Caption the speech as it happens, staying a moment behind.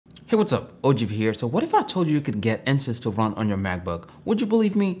Hey, what's up? OG here. So what if I told you you could get ANSYS to run on your MacBook? Would you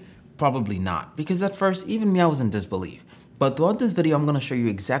believe me? Probably not, because at first, even me, I was in disbelief. But throughout this video, I'm going to show you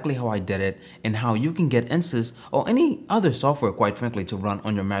exactly how I did it and how you can get ANSYS or any other software, quite frankly, to run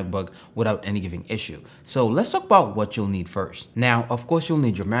on your MacBook without any given issue. So let's talk about what you'll need first. Now, of course, you'll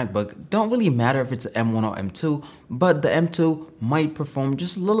need your MacBook. Don't really matter if it's an M1 or M2, but the M2 might perform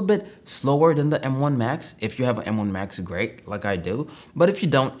just a little bit slower than the M1 Max. If you have an M1 Max, great, like I do. But if you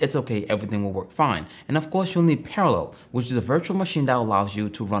don't, it's okay, everything will work fine. And of course, you'll need Parallel, which is a virtual machine that allows you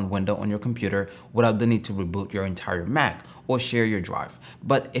to run Windows on your computer without the need to reboot your entire Mac or share your drive.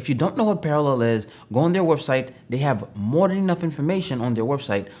 But if you don't know what Parallel is, go on their website. They have more than enough information on their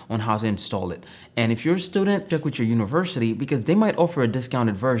website on how to install it. And if you're a student, check with your university because they might offer a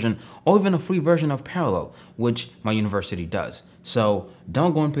discounted version or even a free version of Parallel, which my university does. So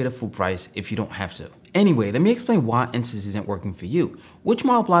don't go and pay the full price if you don't have to. Anyway, let me explain why ANSYS isn't working for you, which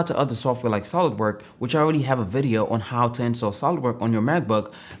might apply to other software like SolidWorks, which I already have a video on how to install SolidWorks on your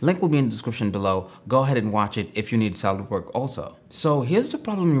MacBook. Link will be in the description below. Go ahead and watch it if you need SolidWorks also. So here's the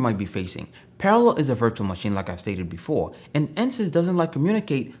problem you might be facing. Parallel is a virtual machine like I've stated before, and ANSYS doesn't like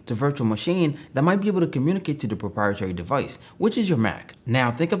communicate to virtual machine that might be able to communicate to the proprietary device, which is your Mac.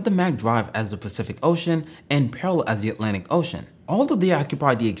 Now think of the Mac drive as the Pacific Ocean and Parallel as the Atlantic Ocean. Although they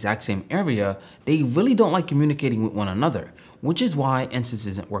occupy the exact same area, they really don't like communicating with one another, which is why ANSYS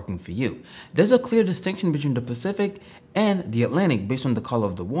isn't working for you. There's a clear distinction between the Pacific and the Atlantic based on the color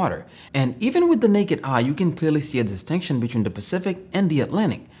of the water. And even with the naked eye, you can clearly see a distinction between the Pacific and the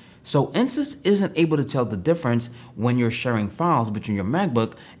Atlantic. So ANSYS isn't able to tell the difference when you're sharing files between your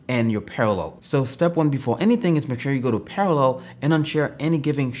MacBook and your Parallel. So step one before anything is make sure you go to Parallel and unshare any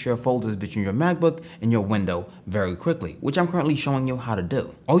given share folders between your MacBook and your window very quickly, which I'm currently showing you how to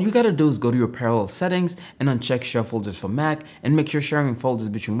do. All you gotta do is go to your Parallel settings and uncheck share folders for Mac and make sure sharing folders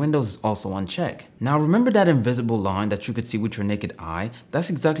between windows is also unchecked. Now remember that invisible line that you could see with your naked eye? That's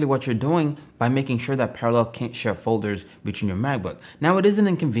exactly what you're doing by making sure that Parallel can't share folders between your MacBook. Now it isn't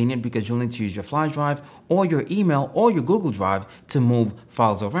inconvenient because you'll need to use your flash drive or your email or your Google Drive to move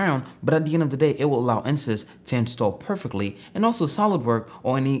files around, but at the end of the day, it will allow ANSYS to install perfectly and also SolidWorks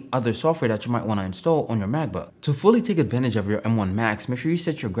or any other software that you might want to install on your MacBook. To fully take advantage of your M1 Max, make sure you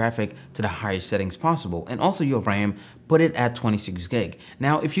set your graphic to the highest settings possible and also your RAM, put it at 26 gig.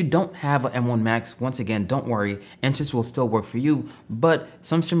 Now, if you don't have an M1 Max, once again, don't worry, ANSYS will still work for you, but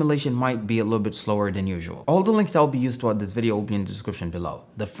some simulation might be a little bit slower than usual. All the links that will be used throughout this video will be in the description below.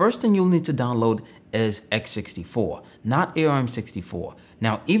 The first thing you'll need to download is x64, not ARM64.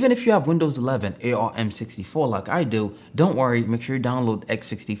 Now, even if you have Windows 11 ARM64 like I do, don't worry, make sure you download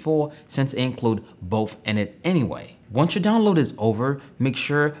x64 since they include both in it anyway. Once your download is over, make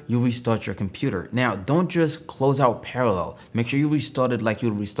sure you restart your computer. Now, don't just close out Parallel. Make sure you restart it like you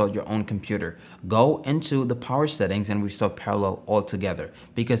would restart your own computer. Go into the power settings and restart Parallel altogether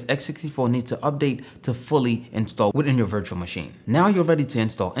because x64 needs to update to fully install within your virtual machine. Now you're ready to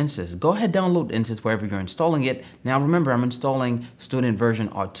install ANSYS. Go ahead, download ANSYS wherever you're installing it. Now remember, I'm installing student version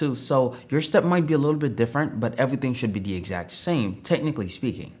R2, so your step might be a little bit different, but everything should be the exact same, technically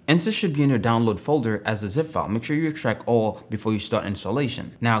speaking. ANSYS should be in your download folder as a zip file. Make sure you extract all before you start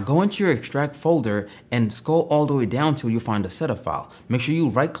installation. Now go into your extract folder and scroll all the way down till you find the setup file. Make sure you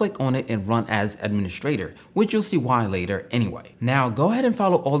right click on it and run as administrator, which you'll see why later anyway. Now go ahead and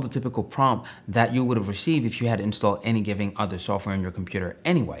follow all the typical prompt that you would have received if you had installed any given other software on your computer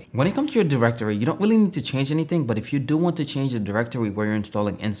anyway. When it comes to your directory, you don't really need to change anything, but if you do want to change the directory where you're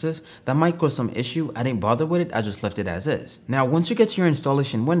installing ANSYS, that might cause some issue. I didn't bother with it, I just left it as is. Now once you get to your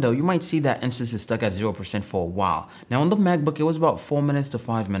installation window, you might see that ANSYS is stuck at 0% for a while. Now on the MacBook, it was about 4 minutes to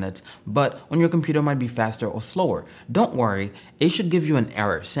 5 minutes, but on your computer it might be faster or slower. Don't worry, it should give you an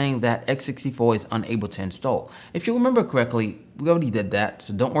error saying that x64 is unable to install. If you remember correctly, we already did that,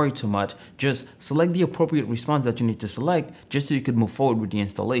 so don't worry too much. Just select the appropriate response that you need to select just so you could move forward with the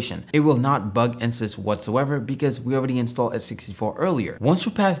installation. It will not bug ANSYS whatsoever because we already installed x64 earlier. Once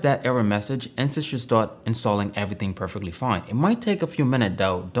you pass that error message, ANSYS should start installing everything perfectly fine. It might take a few minutes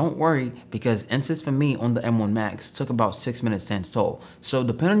though, don't worry, because ANSYS for me on the M1 Max took about 6 minutes to install. So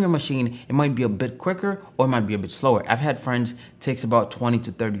depending on your machine, it might be a bit quicker or it might be a bit slower. I've had friends it takes about 20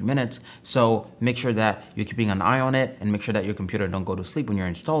 to 30 minutes, so make sure that you're keeping an eye on it and make sure that your computer don't go to sleep when you're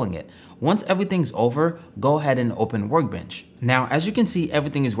installing it. Once everything's over, go ahead and open Workbench. Now, as you can see,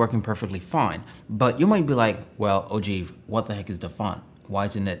 everything is working perfectly fine, but you might be like, well, Ojeev, what the heck is the font? Why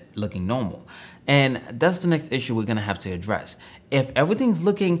isn't it looking normal? And that's the next issue we're gonna have to address. If everything's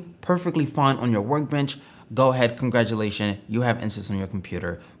looking perfectly fine on your Workbench, go ahead, congratulations, you have ANSYS on your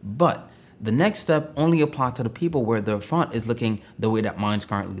computer. But The next step only applies to the people where their front is looking the way that mine's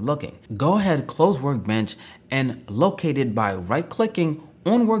currently looking. Go ahead, close Workbench and locate it by right-clicking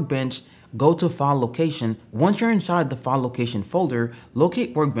on Workbench. Go to File Location. Once you're inside the File Location folder,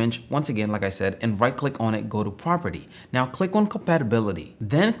 locate Workbench, once again, like I said, and right-click on it, go to Property. Now click on Compatibility.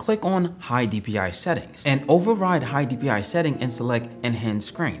 Then click on High DPI Settings and override High DPI Setting and select Enhance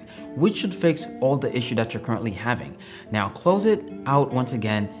Screen, which should fix all the issue that you're currently having. Now close it out once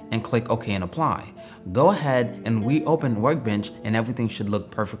again and click OK and Apply. Go ahead and reopen Workbench and everything should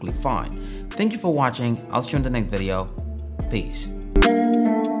look perfectly fine. Thank you for watching. I'll see you in the next video. Peace.